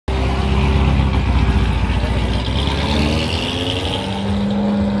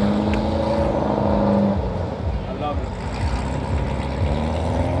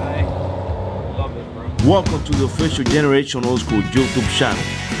Welcome to the official Generation Old School YouTube channel.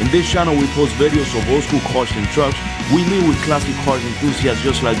 In this channel we post videos of old school cars and trucks. We meet with classic cars enthusiasts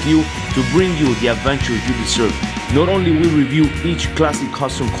just like you to bring you the adventures you deserve. Not only we review each classic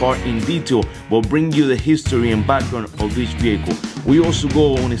custom car in detail, but bring you the history and background of each vehicle. We also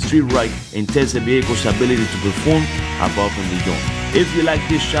go on a street ride and test the vehicle's ability to perform above and beyond. If you like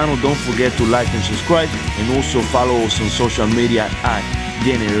this channel, don't forget to like and subscribe, and also follow us on social media at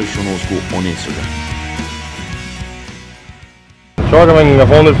Generation Old School on Instagram. Truck, I've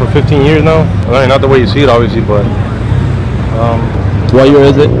owned it for 15 years now. I mean, not the way you see it, obviously, but what year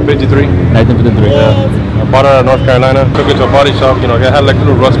is it? 53. 1953. Yeah. I bought it out of North Carolina. Took it to a body shop. You know, it had like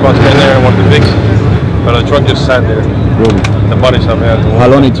little rust spots in there and wanted to fix. But the truck just sat there. Really? The body shop had.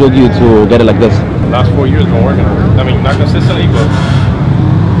 How long it took you to get it like this? The last 4 years I've been working on it. I mean, not consistently, but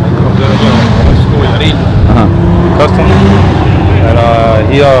I went to school at custom. And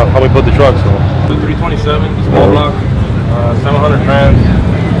he helped me build the truck. So the 327, small block. 700 trans,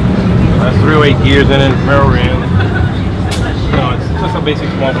 has 308 gears in it, barrel rim. No, it's just a basic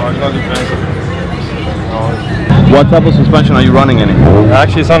small block, nothing fancy. What type of suspension are you running in it?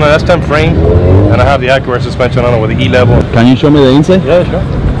 Actually, it's on an S10 frame, and I have the ACCUAIR suspension on it with the E level. Can you show me the inside? Yeah, sure.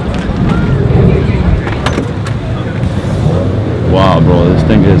 Wow, bro, this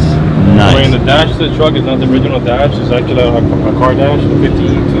thing is nice. I mean, the dash to the truck is not the original dash. It's actually a car dash, a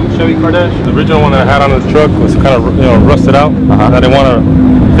 52 Chevy car dash. The original one that I had on the truck was kind of rusted out. I didn't want to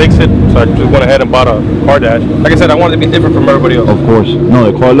fix it, so I just went ahead and bought a car dash. Like I said, I wanted to be different from everybody else. Of course. No,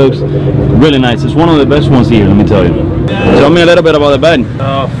 the car looks really nice. It's one of the best ones here, let me tell you. Tell me a little bit about the bed.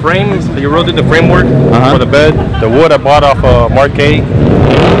 Frames, you redid the framework for the bed. The wood I bought off Mark A.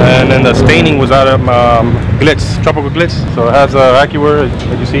 And then the staining was out of Glitz, Tropical Glitz. So it has ACCUAIR,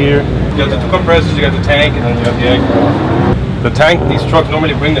 like you see here. You got the two compressors, you got the tank, and then you have the ACCUAIR. The tank, these trucks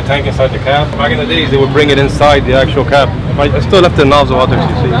normally bring the tank inside the cab. Back in the days, they would bring it inside the actual cab. I still left the nozzle out there,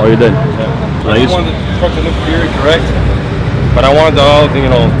 you see. Oh, you did? Yeah. I just wanted the truck to look very correct, but I wanted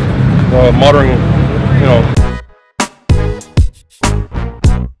the modern,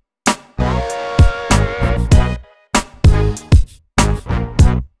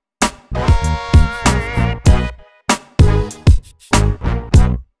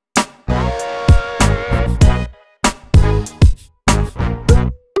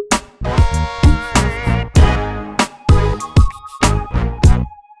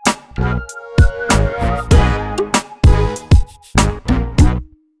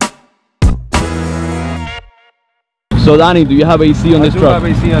 So Danny, do you have AC on this truck? I do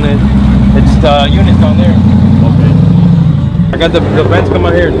have AC on it. It's the unit down there. Okay. I got the vents come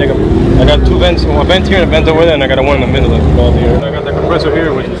out here. I got two vents, a vent here and a vent over there, and I got one in the middle that goes here. I got the compressor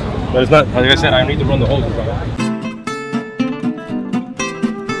here, but it's not, like I said, I need to run the hoses on it.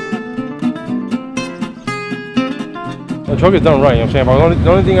 The truck is done right, you know what I'm saying?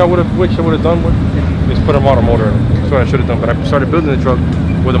 The only thing I would have wished I would have done is put a motor in it. That's what I should have done, but I started building the truck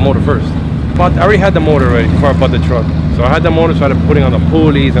with a motor first. But I already had the motor ready before I bought the truck. So I had the motor, started putting on the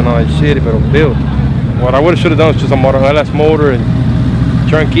pulleys and all that shit, but it'll build. What I would have should have done was just a motor, LS motor, and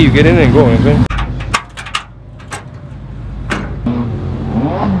turnkey, you get in and go, you know what I'm saying?